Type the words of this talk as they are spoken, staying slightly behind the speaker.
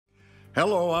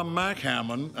Hello, I'm Lynne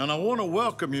Hammond, and I want to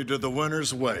welcome you to The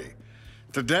Winner's Way.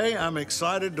 Today, I'm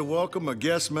excited to welcome a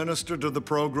guest minister to the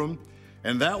program,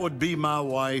 and that would be my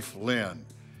wife, Lynne.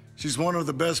 She's one of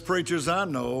the best preachers I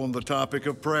know on the topic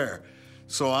of prayer,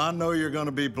 so I know you're going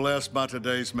to be blessed by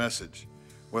today's message.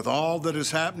 With all that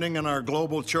is happening in our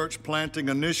global church planting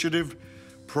initiative,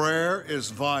 prayer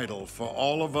is vital for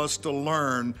all of us to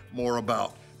learn more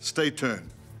about. Stay tuned.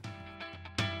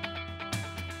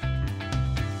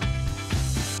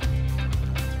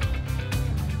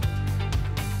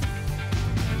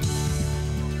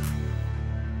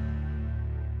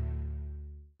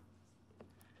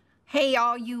 Hey,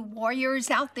 all you warriors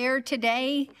out there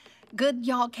today. Good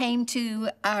y'all came to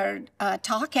our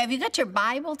talk. Have you got your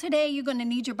Bible today? You're going to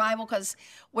need your Bible because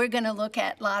we're going to look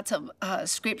at lots of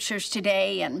scriptures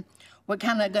today, and we're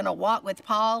kind of going to walk with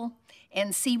Paul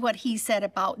and see what he said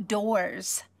about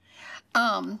doors.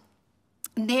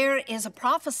 There is a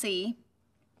prophecy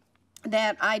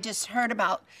that I just heard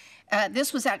about.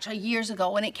 This was actually years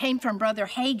ago, and it came from Brother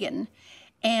Hagin.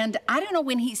 And I don't know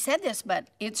when he said this, but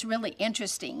it's really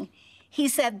interesting. He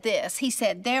said this. He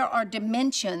said, there are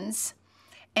dimensions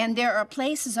and there are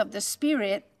places of the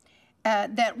Spirit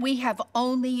that we have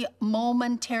only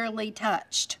momentarily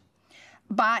touched.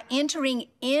 By entering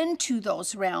into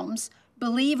those realms,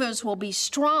 believers will be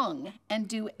strong and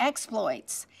do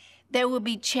exploits. They will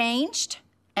be changed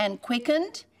and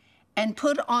quickened and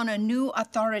put on a new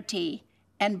authority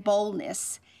and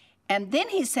boldness. And then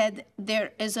he said,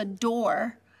 there is a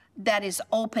door that is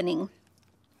opening.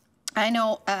 I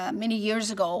know many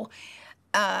years ago,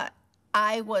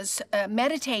 I was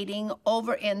meditating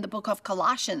over in the book of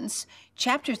Colossians,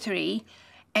 chapter 3,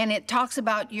 and it talks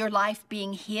about your life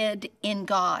being hid in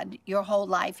God. Your whole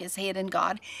life is hid in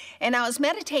God. And I was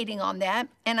meditating on that,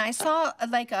 and I saw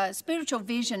like a spiritual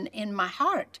vision in my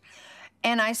heart.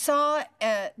 And I saw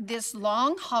this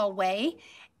long hallway,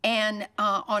 and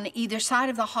on either side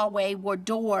of the hallway were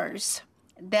doors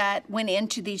that went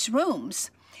into these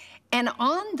rooms. And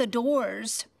on the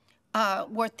doors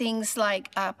were things like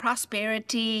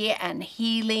prosperity and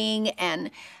healing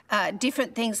and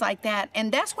different things like that.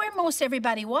 And that's where most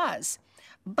everybody was.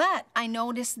 But I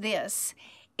noticed this.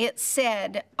 It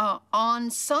said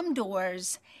on some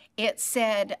doors, it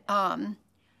said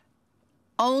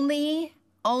only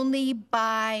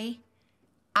by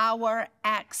our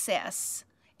access.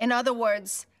 In other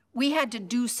words, we had to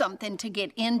do something to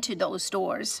get into those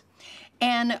doors.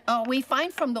 And we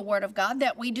find from the Word of God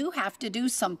that we do have to do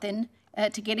something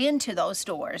to get into those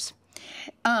doors.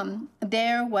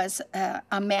 There was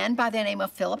a man by the name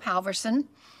of Philip Halverson,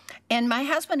 and my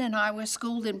husband and I were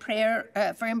schooled in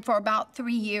prayer for him for about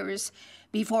 3 years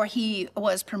before he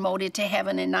was promoted to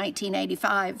heaven in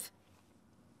 1985.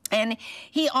 And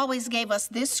he always gave us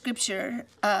this scripture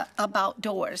about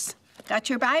doors. Got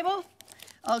your Bible?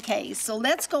 Okay, so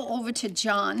let's go over to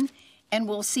John, and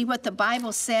we'll see what the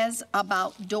Bible says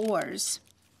about doors.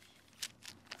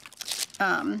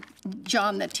 John,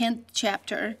 the 10th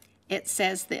chapter, it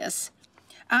says this.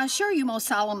 I assure you most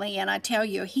solemnly, and I tell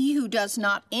you, he who does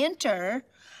not enter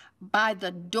by the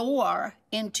door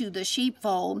into the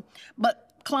sheepfold,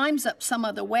 but climbs up some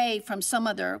other way from some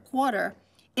other quarter,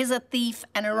 is a thief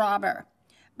and a robber.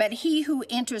 But he who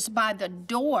enters by the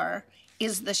door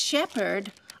is the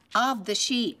shepherd of the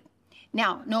sheep.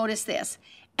 Now, notice this.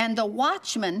 And the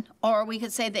watchman, or we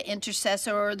could say the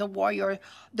intercessor or the warrior,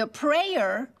 the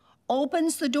prayer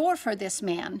opens the door for this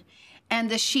man. And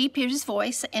the sheep hear his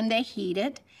voice and they heed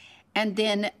it. And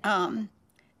then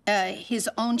his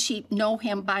own sheep know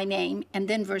him by name. And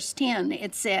then verse 10,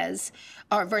 it says,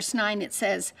 or verse 9, it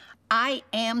says, I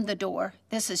am the door.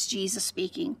 This is Jesus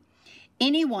speaking.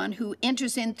 Anyone who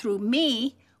enters in through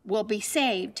me will be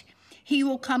saved. He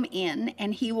will come in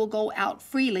and he will go out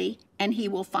freely and he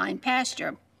will find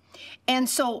pasture. And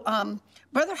so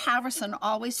Brother Halverson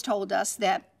always told us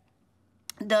that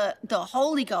the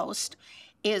Holy Ghost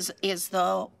is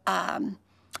the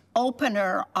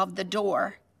opener of the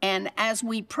door. And as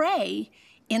we pray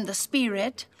in the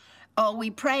Spirit, we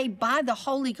pray by the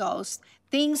Holy Ghost,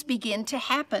 things begin to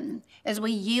happen as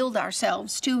we yield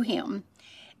ourselves to him.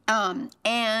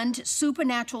 And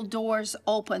supernatural doors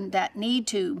open that need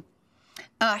to.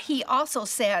 He also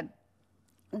said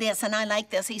this, and I like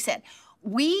this. He said,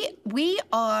 we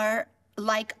are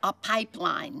like a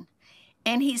pipeline.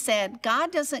 And he said,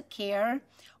 God doesn't care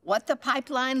what the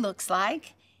pipeline looks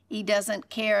like. He doesn't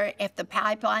care if the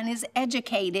pipeline is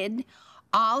educated.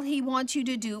 All he wants you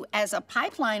to do as a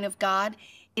pipeline of God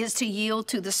is to yield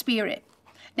to the Spirit.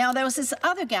 Now, there was this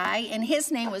other guy, and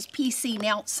his name was P.C.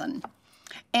 Nelson.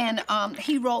 And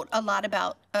he wrote a lot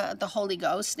about the Holy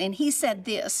Ghost. And he said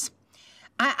this,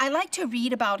 I like to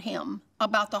read about him,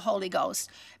 about the Holy Ghost,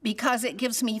 because it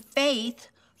gives me faith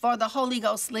for the Holy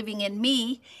Ghost living in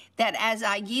me, that as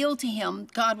I yield to him,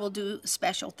 God will do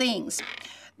special things.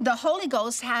 The Holy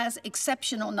Ghost has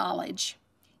exceptional knowledge.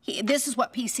 This is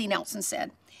what P.C. Nelson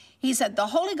said. He said, the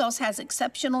Holy Ghost has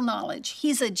exceptional knowledge.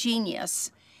 He's a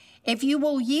genius. If you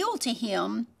will yield to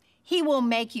him, he will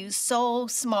make you so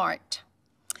smart.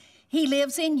 He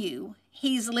lives in you.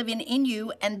 He's living in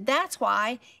you, and that's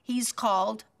why he's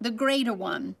called the Greater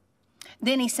One.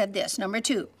 Then he said this, number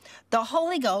 2, the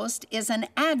Holy Ghost is an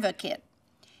advocate.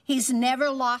 He's never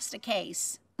lost a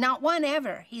case, not one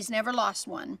ever. He's never lost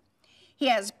one. He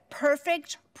has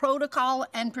perfect protocol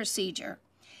and procedure.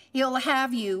 He'll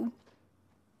have you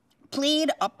plead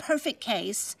a perfect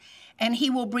case, and he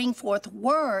will bring forth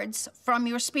words from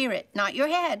your spirit, not your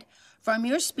head, from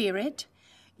your spirit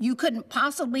you couldn't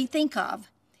possibly think of.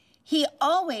 He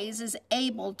always is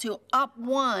able to up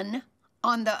one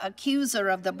on the accuser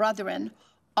of the brethren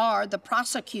or the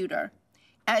prosecutor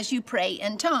as you pray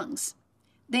in tongues.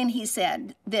 Then he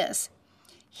said this,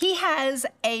 he has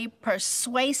a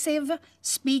persuasive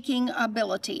speaking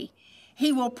ability.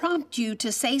 He will prompt you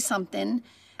to say something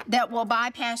that will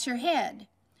bypass your head.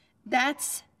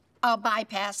 That's a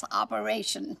bypass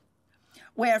operation,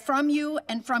 where from you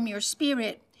and from your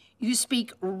spirit, you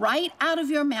speak right out of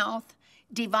your mouth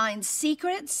divine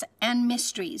secrets and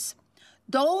mysteries.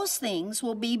 Those things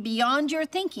will be beyond your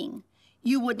thinking.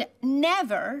 You would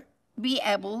never be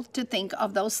able to think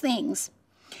of those things.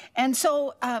 And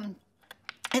so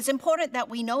it's important that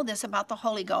we know this about the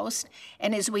Holy Ghost,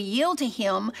 and as we yield to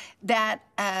him, that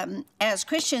as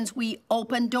Christians, we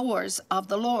open doors of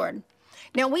the Lord.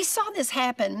 Now, we saw this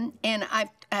happen, and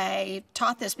I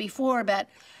taught this before, but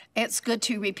it's good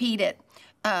to repeat it.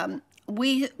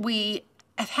 We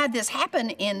have had this happen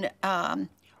in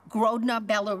Grodno,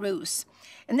 Belarus.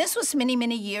 And this was many,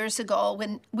 many years ago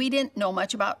when we didn't know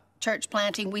much about church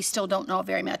planting. We still don't know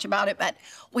very much about it, but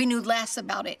we knew less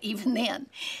about it even then.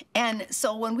 And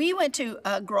so when we went to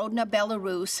Grodno,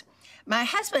 Belarus, my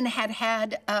husband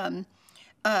had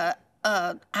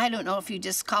I don't know if you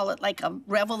just call it like a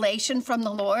revelation from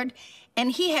the Lord,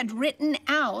 and he had written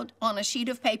out on a sheet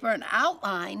of paper an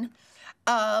outline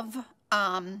of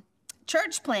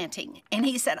church planting. And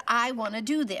he said, I want to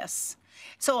do this.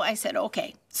 So I said,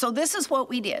 okay. So this is what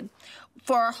we did.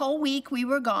 For a whole week we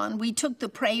were gone. We took the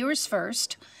prayers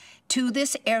first to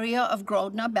this area of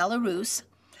Grodno, Belarus.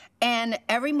 And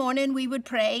every morning we would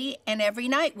pray, and every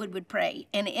night we would pray.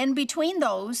 And in between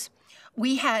those,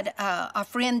 we had a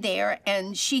friend there,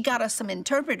 and she got us some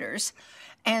interpreters.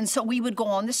 And so we would go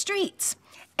on the streets.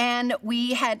 And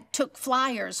we took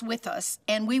flyers with us,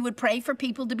 and we would pray for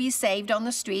people to be saved on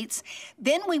the streets.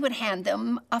 Then we would hand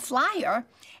them a flyer,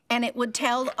 and it would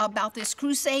tell about this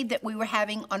crusade that we were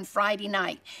having on Friday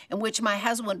night, in which my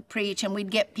husband would preach, and we'd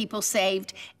get people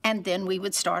saved, and then we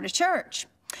would start a church.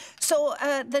 So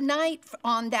the night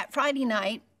on that Friday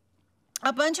night,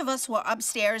 a bunch of us were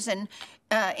upstairs and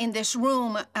in this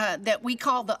room that we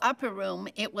call the upper room.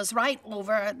 It was right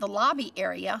over the lobby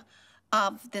area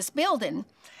of this building.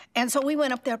 And so we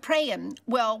went up there praying.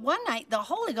 Well, one night the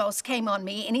Holy Ghost came on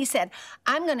me, and he said,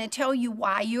 I'm going to tell you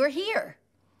why you're here.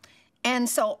 And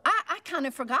so I kind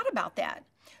of forgot about that.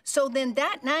 So then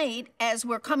that night, as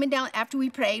we're coming down, after we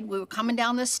prayed, we were coming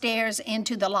down the stairs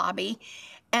into the lobby,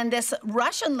 and this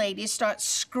Russian lady starts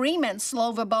screaming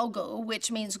Slava Bogu,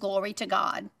 which means glory to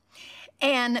God.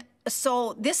 And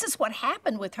so this is what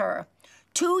happened with her.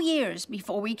 2 years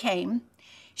before we came,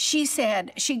 she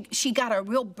said she got a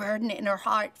real burden in her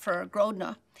heart for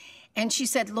Grodno. And she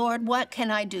said, Lord, what can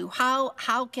I do?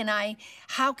 How can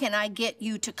I get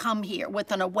you to come here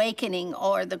with an awakening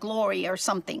or the glory or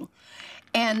something?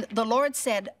 And the Lord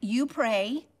said, you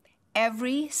pray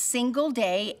every single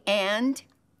day, and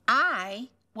I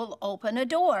will open a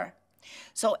door.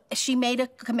 So she made a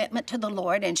commitment to the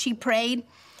Lord, and she prayed,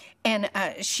 and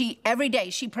every day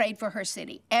she prayed for her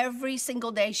city. Every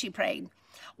single day she prayed.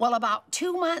 Well, about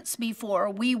 2 months before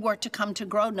we were to come to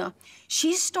Grodno,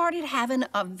 she started having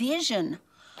a vision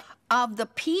of the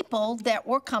people that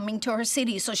were coming to her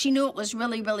city. So she knew it was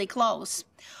really, really close.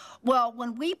 Well,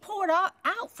 when we poured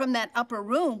out from that upper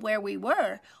room where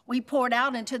we poured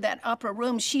out into that upper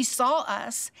room, she saw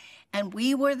us, and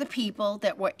we were the people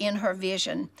that were in her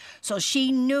vision. So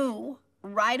she knew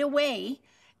right away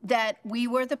that we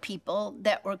were the people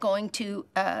that were going to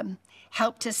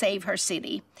help to save her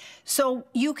city. So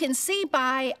you can see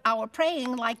by our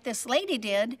praying, like this lady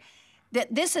did,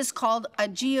 that this is called a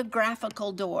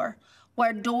geographical door,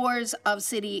 where doors of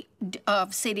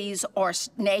cities or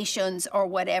nations or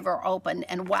whatever open.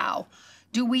 And wow,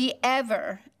 Do we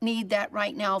ever need that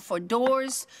right now for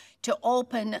doors to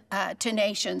open to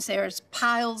nations? There's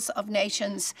piles of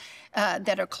nations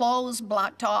that are closed,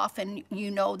 blocked off, and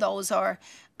you know those are,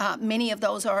 many of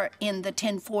those are in the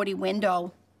 1040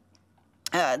 window.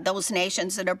 Those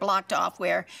nations that are blocked off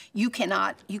where you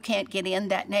can't get in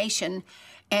that nation.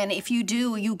 And if you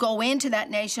do, you go into that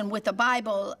nation with the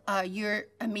Bible, you're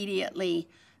immediately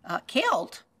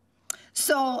killed.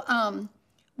 So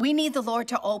we need the Lord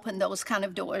to open those kind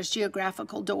of doors,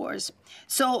 geographical doors.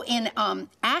 So in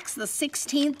Acts, the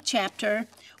 16th chapter,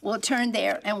 we'll turn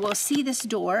there and we'll see this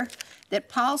door that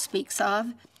Paul speaks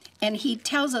of. And he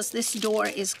tells us this door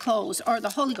is closed, or the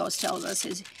Holy Ghost tells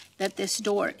us that this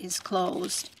door is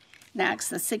closed. In Acts,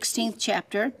 the 16th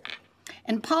chapter.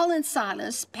 And Paul and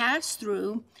Silas passed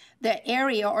through the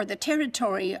area or the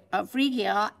territory of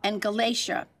Phrygia and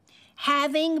Galatia,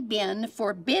 having been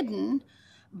forbidden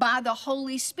by the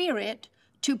Holy Spirit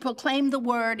to proclaim the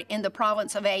word in the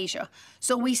province of Asia.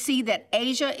 So we see that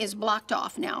Asia is blocked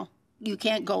off now. You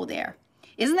can't go there.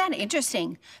 Isn't that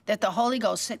interesting that the Holy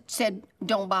Ghost said,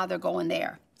 don't bother going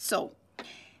there? So,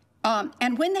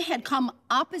 and when they had come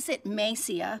opposite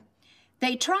Mysia,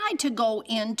 they tried to go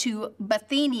into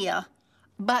Bithynia,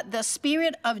 but the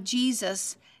Spirit of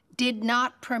Jesus did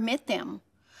not permit them.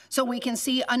 So we can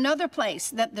see another place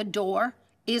that the door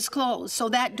is closed. So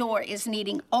that door is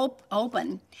needing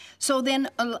open. So then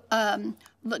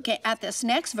look at this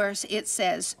next verse. It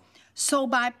says, so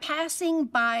by passing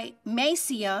by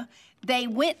Mysia, they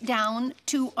went down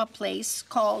to a place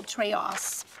called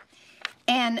Troas.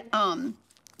 And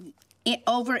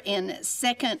over in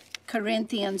 2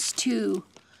 Corinthians 2,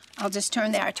 I'll just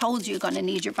turn there. I told you you're going to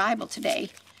need your Bible today.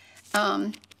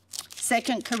 2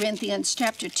 Corinthians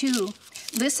chapter 2.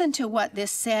 Listen to what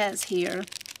this says here.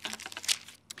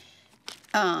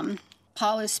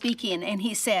 Paul is speaking, and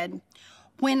he said,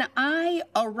 when I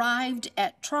arrived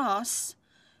at Troas,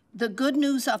 the good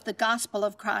news of the gospel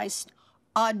of Christ,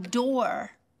 a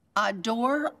door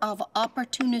of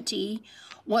opportunity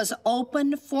was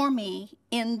opened for me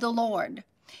in the Lord.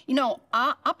 You know,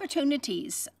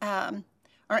 opportunities are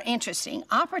interesting.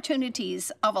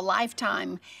 Opportunities of a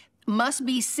lifetime must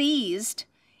be seized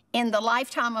in the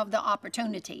lifetime of the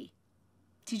opportunity.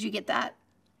 Did you get that?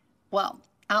 Well,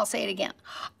 I'll say it again.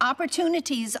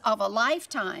 Opportunities of a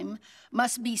lifetime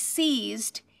must be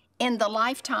seized in the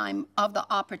lifetime of the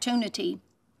opportunity.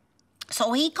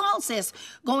 So he calls this,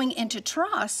 going into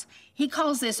Troas, he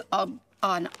calls this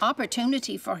an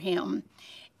opportunity for him.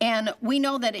 And we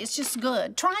know that it's just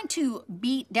good. Trying to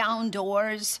beat down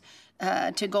doors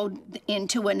to go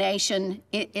into a nation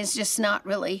is just not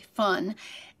really fun.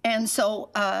 And so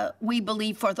we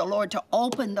believe for the Lord to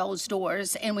open those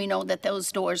doors, and we know that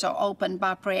those doors are opened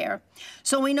by prayer.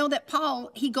 So we know that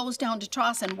Paul, he goes down to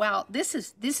Troas, and wow, this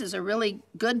is a really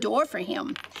good door for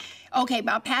him. Okay,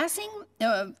 by passing,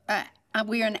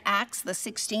 we're in Acts, the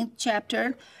 16th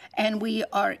chapter, and we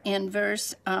are in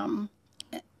verse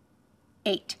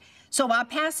 8. So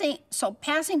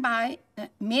passing by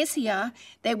Mysia,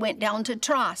 they went down to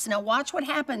Troas. Now watch what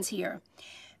happens here.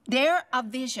 There a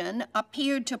vision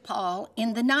appeared to Paul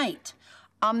in the night.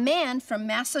 A man from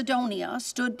Macedonia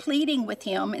stood pleading with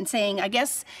him and saying, I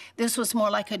guess this was more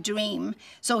like a dream.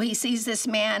 So he sees this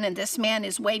man, and this man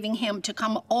is waving him to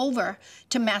come over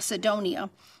to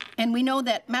Macedonia. And we know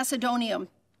that Macedonia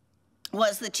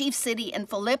was the chief city in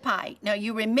Philippi. Now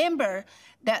you remember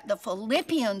that the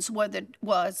Philippians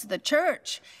was the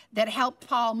church that helped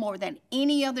Paul more than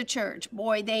any other church.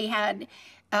 Boy, they had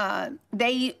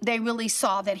they really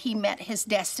saw that he met his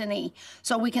destiny.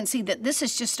 So we can see that this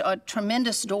is just a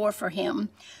tremendous door for him.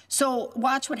 So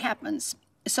watch what happens.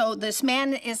 So this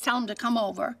man is telling him to come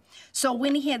over. So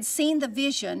when he had seen the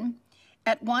vision,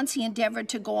 at once he endeavored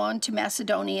to go on to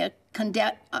Macedonia,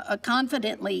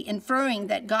 confidently inferring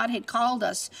that God had called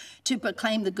us to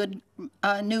proclaim the good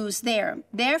news there.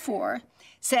 Therefore,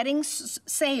 setting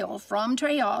sail from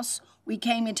Troas, we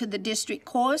came into the district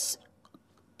course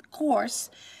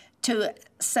to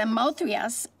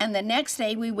Samothrace, and the next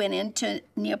day we went into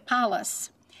Neapolis.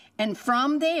 And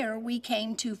from there we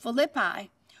came to Philippi,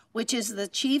 which is the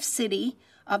chief city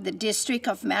of the district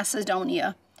of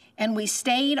Macedonia. And we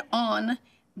stayed on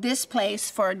this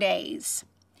place for days.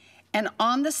 And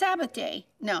on the Sabbath day,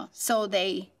 so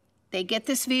they get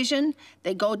this vision,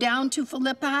 they go down to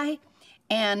Philippi,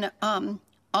 and on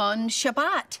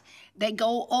Shabbat, they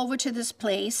go over to this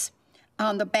place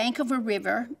on the bank of a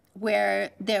river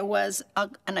where there was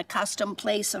an accustomed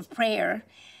place of prayer.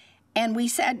 And we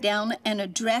sat down and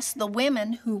addressed the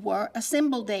women who were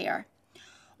assembled there.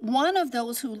 One of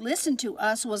those who listened to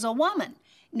us was a woman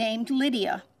named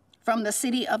Lydia from the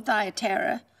city of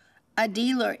Thyatira, a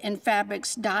dealer in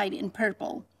fabrics dyed in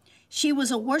purple. She was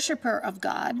a worshiper of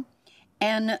God,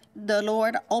 and the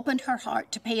Lord opened her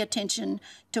heart to pay attention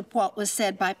to what was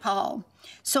said by Paul.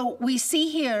 So we see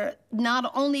here,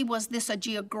 not only was this a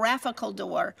geographical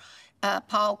door,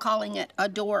 Paul calling it a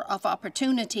door of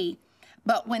opportunity,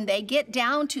 but when they get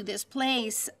down to this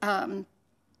place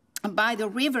by the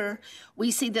river, we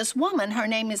see this woman. Her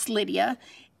name is Lydia,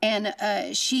 and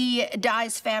she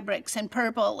dyes fabrics in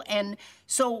purple. And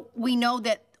so we know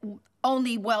that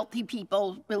only wealthy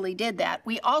people really did that.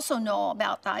 We also know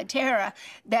about Thyatira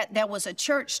that there was a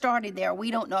church started there.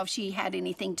 We don't know if she had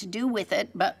anything to do with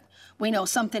it, but we know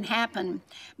something happened.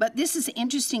 But this is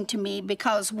interesting to me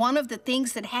because one of the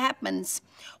things that happens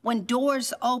when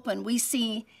doors open, we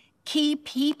see key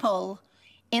people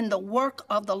in the work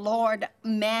of the Lord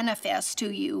manifest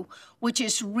to you, which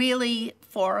is really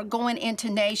for going into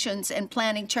nations and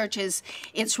planting churches.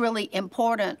 It's really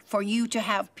important for you to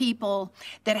have people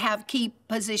that have key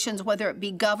positions, whether it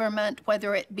be government,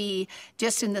 whether it be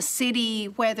just in the city,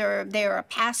 whether they're a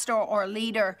pastor or a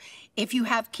leader. If you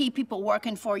have key people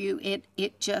working for you,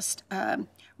 it just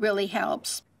really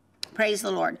helps. Praise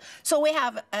the Lord. So we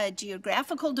have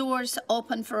geographical doors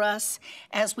open for us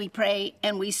as we pray,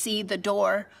 and we see the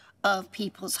door of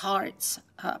people's hearts.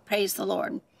 Praise the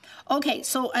Lord. Okay,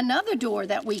 so another door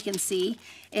that we can see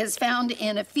is found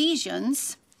in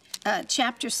Ephesians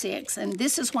chapter 6, and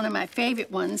this is one of my favorite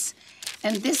ones,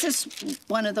 and this is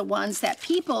one of the ones that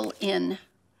people in,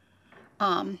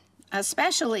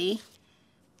 especially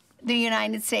the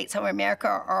United States of America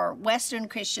or Western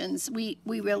Christians, we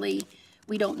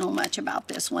don't know much about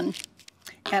this one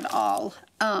at all.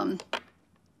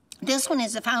 This one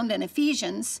is found in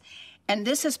Ephesians, and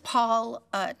this is Paul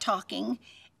talking,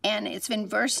 and it's in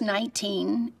verse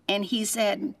 19, and he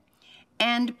said,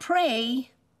 "And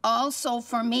pray also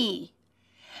for me,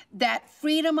 that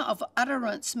freedom of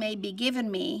utterance may be given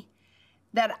me,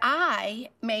 that I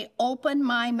may open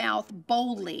my mouth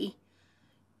boldly,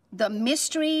 the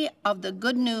mystery of the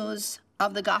good news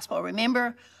of the gospel."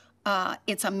 Remember,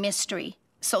 it's a mystery.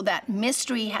 So that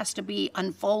mystery has to be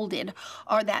unfolded,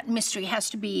 or that mystery has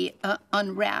to be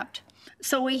unwrapped.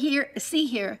 So we see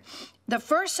here, the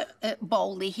first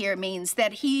boldly here means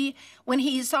that when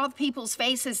he saw people's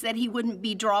faces, that he wouldn't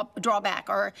be draw back,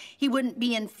 or he wouldn't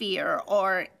be in fear,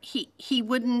 or he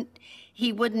wouldn't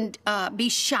be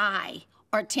shy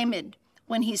or timid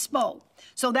when he spoke.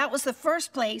 So that was the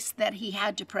first place that he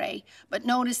had to pray. But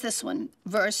notice this one,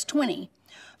 verse 20.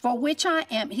 "For which I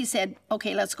am," he said,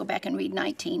 okay, let's go back and read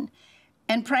 19.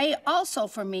 "And pray also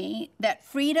for me, that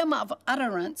freedom of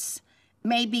utterance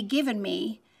may be given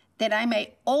me, that I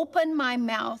may open my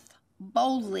mouth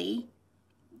boldly,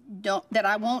 that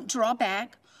I won't draw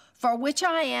back, for which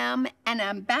I am an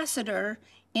ambassador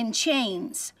in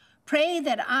chains. Pray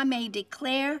that I may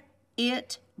declare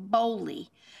it boldly."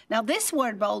 Now, this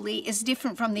word boldly is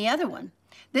different from the other one.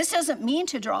 This doesn't mean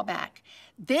to draw back.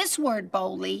 This word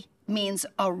boldly means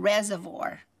a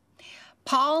reservoir.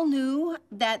 Paul knew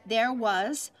that there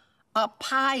was a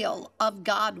pile of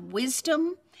God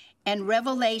wisdom and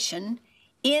revelation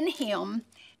in him,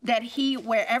 that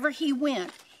wherever he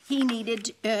went, he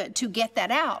needed to get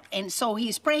that out. And so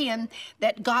he's praying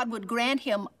that God would grant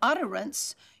him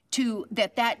utterance to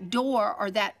that door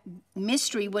or that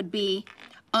mystery would be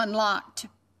unlocked.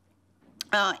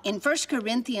 In 1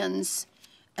 Corinthians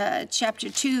chapter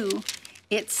 2,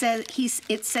 it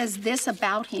says this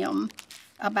about him,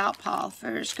 about Paul.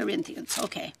 1 Corinthians,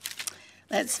 okay,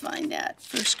 let's find that.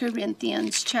 1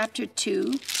 Corinthians chapter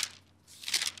 2.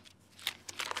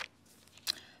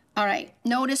 All right,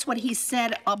 notice what he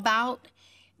said about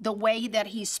the way that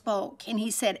he spoke. And he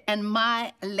said, "And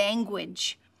my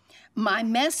language, my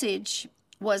message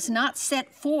was not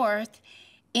set forth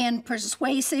in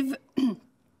persuasive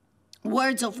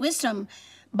words of wisdom,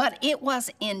 but it was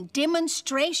in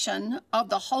demonstration of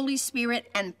the Holy Spirit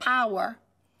and power,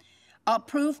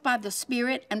 approved by the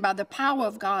Spirit and by the power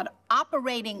of God,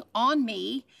 operating on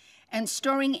me and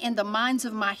stirring in the minds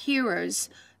of my hearers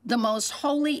the most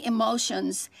holy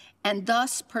emotions, and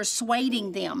thus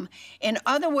persuading them." In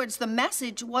other words, the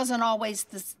message wasn't always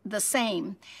the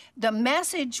same. The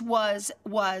message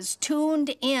was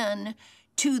tuned in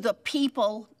to the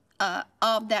people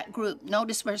of that group.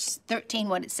 Notice verse 13,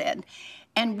 what it said.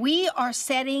 "And we are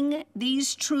setting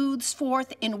these truths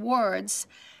forth in words,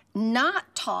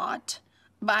 not taught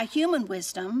by human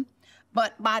wisdom,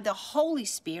 but by the Holy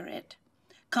Spirit,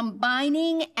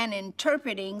 combining and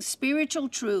interpreting spiritual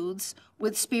truths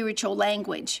with spiritual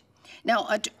language." Now,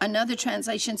 another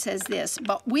translation says this,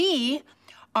 "But we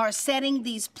are setting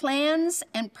these plans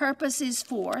and purposes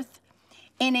forth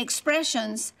in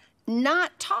expressions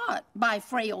not taught by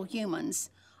frail humans,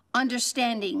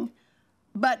 understanding,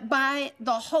 but by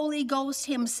the Holy Ghost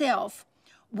himself,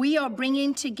 we are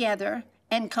bringing together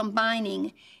and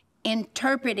combining,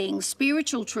 interpreting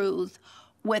spiritual truth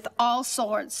with all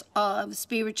sorts of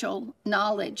spiritual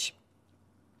knowledge.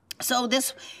 So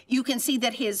this, you can see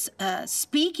that his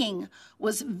speaking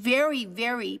was very,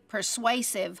 very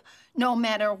persuasive no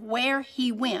matter where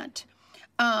he went.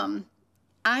 I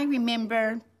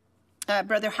remember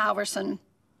Brother Howerson,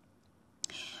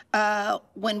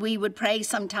 when we would pray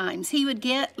sometimes, he would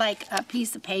get like a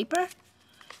piece of paper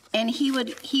and he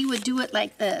would do it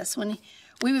like this. When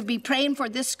we would be praying for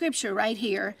this scripture right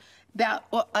here about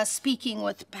us speaking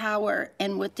with power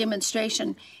and with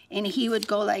demonstration, and he would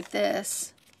go like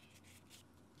this.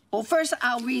 Well, first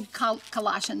I'll read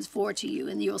Colossians 4 to you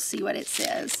and you'll see what it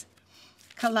says.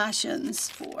 Colossians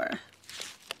 4.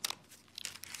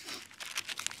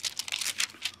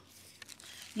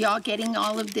 Y'all getting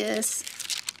all of this?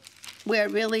 We're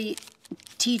really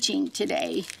teaching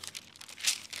today.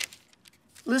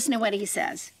 Listen to what he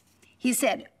says. He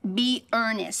said, be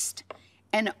earnest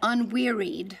and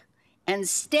unwearied and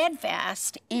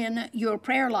steadfast in your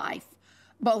prayer life,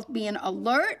 both being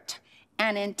alert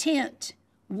and intent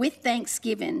with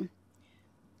thanksgiving.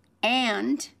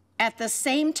 And at the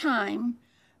same time,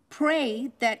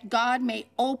 pray that God may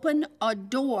open a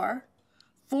door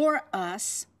for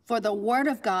us, for the word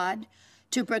of God,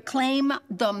 to proclaim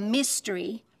the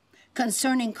mystery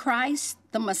concerning Christ,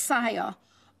 the Messiah,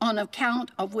 on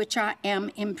account of which I am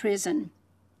in prison,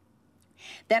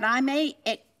 that I may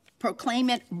proclaim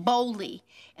it boldly.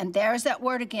 And there's that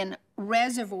word again,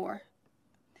 reservoir,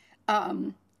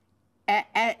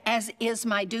 as is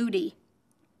my duty.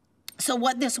 So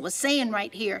what this was saying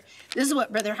right here, this is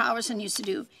what Brother Howerson used to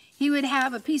do. He would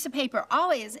have a piece of paper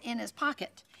always in his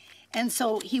pocket. And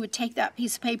so he would take that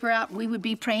piece of paper out, we would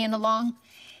be praying along,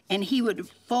 and he would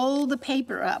fold the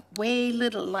paper up way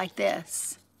little like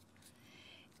this.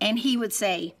 And he would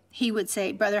say,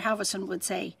 Brother Howerson would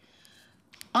say,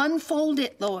 unfold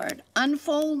it, Lord,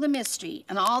 unfold the mystery.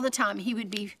 And all the time he would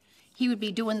be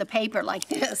doing the paper like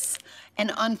this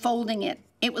and unfolding it.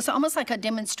 It was almost like a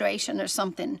demonstration or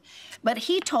something. But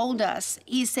he told us,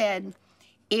 he said,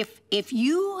 if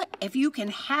you can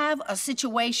have a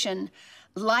situation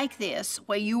like this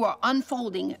where you are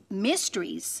unfolding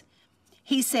mysteries,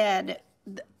 he said,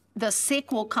 the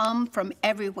sick will come from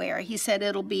everywhere. He said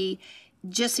it'll be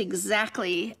just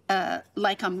exactly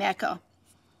like a Mecca.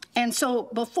 And so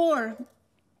before,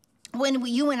 when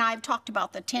you and I have talked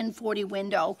about the 1040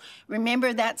 window,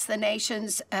 remember that's the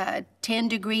nation's 10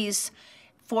 degrees,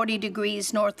 40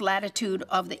 degrees north latitude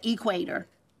of the equator.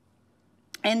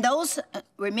 And those,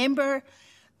 remember,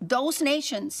 those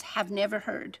nations have never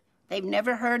heard. They've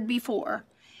never heard before.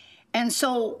 And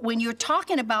so when you're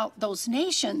talking about those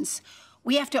nations,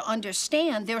 we have to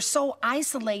understand they're so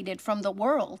isolated from the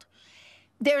world.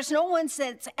 There's no one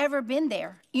that's ever been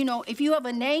there. You know, if you have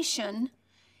a nation,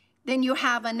 then you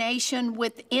have a nation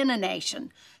within a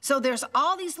nation. So there's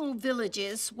all these little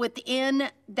villages within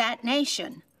that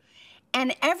nation.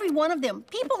 And every one of them,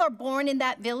 people are born in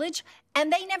that village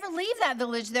and they never leave that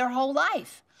village their whole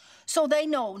life. So they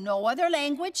know no other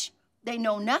language, they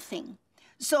know nothing.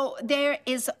 So there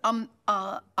is a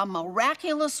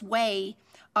miraculous way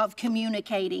of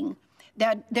communicating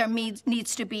that there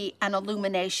needs to be an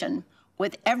illumination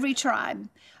with every tribe,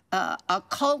 a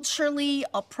culturally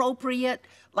appropriate,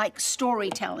 like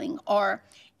storytelling or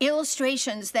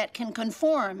illustrations that can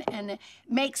conform and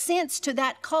make sense to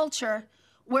that culture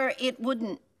where it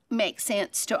wouldn't make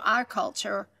sense to our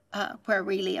culture where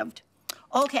we lived.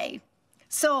 Okay,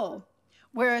 so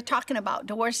we're talking about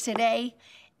doors today,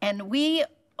 and we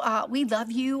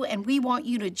love you, and we want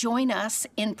you to join us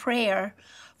in prayer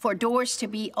for doors to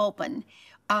be open.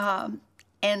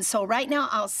 And so right now,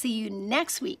 I'll see you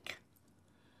next week.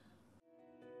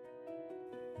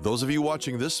 Those of you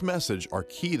watching this message are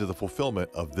key to the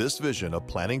fulfillment of this vision of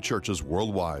planting churches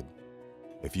worldwide.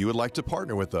 If you would like to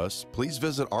partner with us, please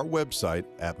visit our website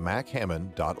at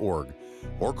machammond.org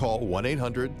or call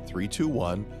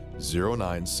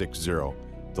 1-800-321-0960.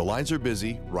 The lines are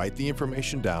busy. Write the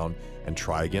information down and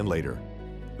try again later.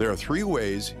 There are 3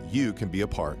 ways you can be a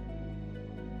part.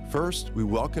 First, we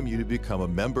welcome you to become a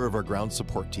member of our ground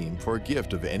support team for a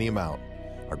gift of any amount.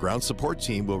 Our ground support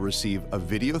team will receive a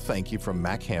video thank you from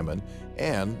Mac Hammond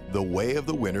and the Way of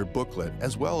the Winner booklet,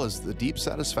 as well as the deep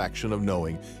satisfaction of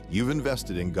knowing you've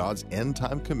invested in God's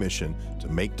end-time commission to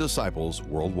make disciples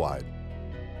worldwide.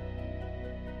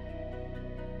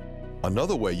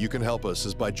 Another way you can help us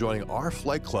is by joining our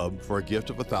Flight Club for a gift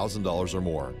of $1,000 or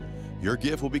more. Your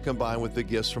gift will be combined with the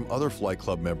gifts from other Flight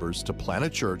Club members to plant a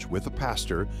church with a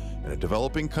pastor in a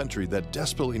developing country that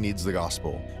desperately needs the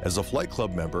gospel. As a Flight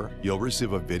Club member, you'll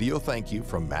receive a video thank you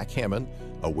from Mac Hammond,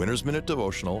 a Winner's Minute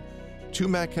devotional, 2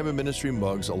 Mac Hammond Ministry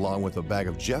mugs, along with a bag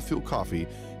of Jet Fuel coffee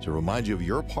to remind you of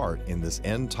your part in this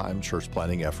end-time church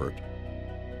planting effort.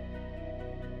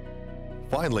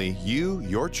 Finally, you,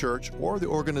 your church, or the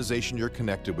organization you're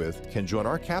connected with can join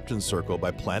our Captain's Circle by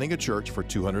planting a church for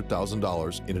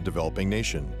 $200,000 in a developing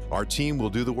nation. Our team will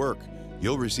do the work.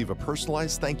 You'll receive a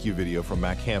personalized thank you video from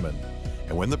Mac Hammond.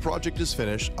 And when the project is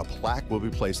finished, a plaque will be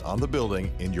placed on the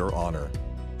building in your honor.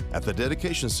 At the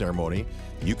dedication ceremony,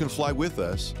 you can fly with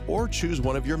us or choose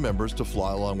one of your members to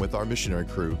fly along with our missionary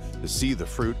crew to see the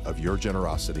fruit of your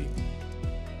generosity.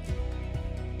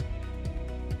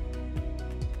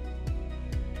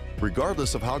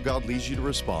 Regardless of how God leads you to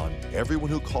respond, everyone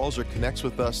who calls or connects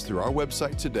with us through our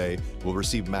website today will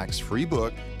receive Mac's free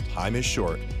book, Time is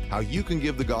Short, How You Can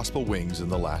Give the Gospel Wings in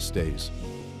the Last Days.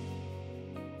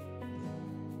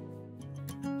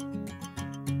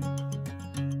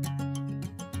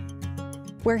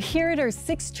 We're here at our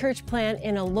 6th church plant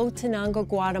in Olotenango,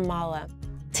 Guatemala.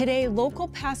 Today, local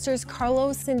pastors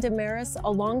Carlos and Damaris,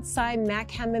 alongside Mac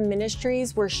Hammond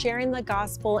Ministries, were sharing the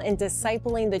gospel and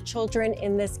discipling the children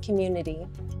in this community.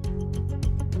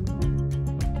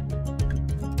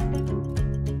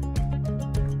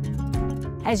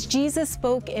 As Jesus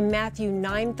spoke in Matthew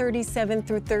 9:37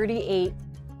 through 38,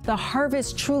 the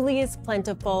harvest truly is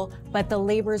plentiful, but the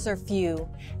laborers are few.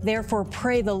 Therefore,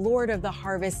 pray the Lord of the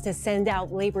harvest to send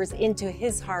out laborers into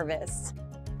his harvest.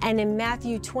 And in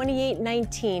Matthew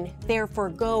 28:19, therefore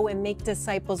go and make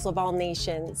disciples of all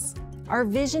nations. Our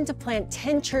vision to plant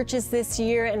 10 churches this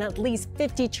year and at least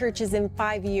 50 churches in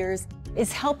 5 years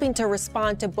is helping to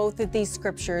respond to both of these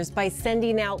scriptures by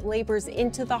sending out laborers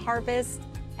into the harvest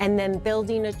and then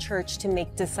building a church to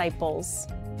make disciples.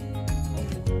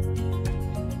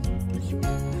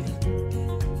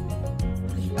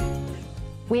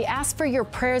 We ask for your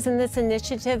prayers in this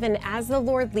initiative, and as the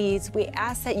Lord leads, we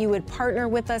ask that you would partner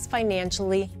with us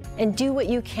financially and do what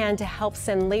you can to help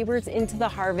send laborers into the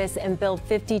harvest and build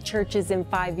 50 churches in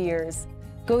 5 years.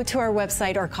 Go to our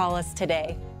website or call us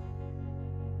today.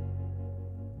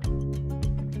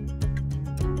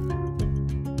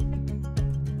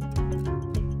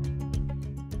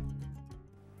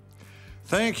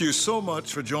 Thank you so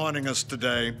much for joining us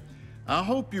today. I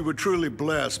hope you were truly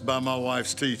blessed by my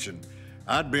wife's teaching.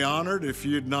 I'd be honored if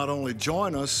you'd not only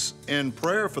join us in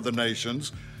prayer for the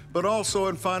nations, but also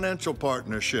in financial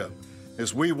partnership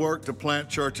as we work to plant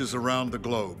churches around the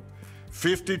globe.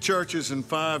 50 churches in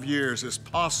 5 years is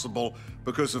possible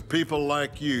because of people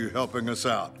like you helping us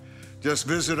out. Just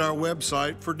visit our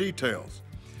website for details.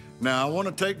 Now, I want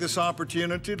to take this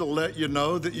opportunity to let you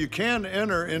know that you can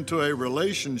enter into a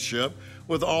relationship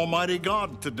with Almighty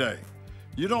God today.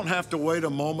 You don't have to wait a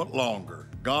moment longer.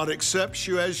 God accepts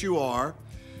you as you are.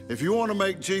 If you want to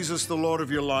make Jesus the Lord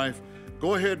of your life,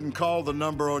 go ahead and call the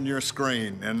number on your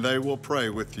screen and they will pray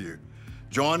with you.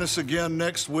 Join us again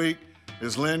next week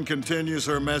as Lynne continues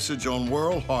her message on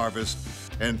World Harvest.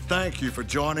 And thank you for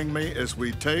joining me as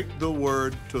we take the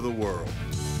word to the world.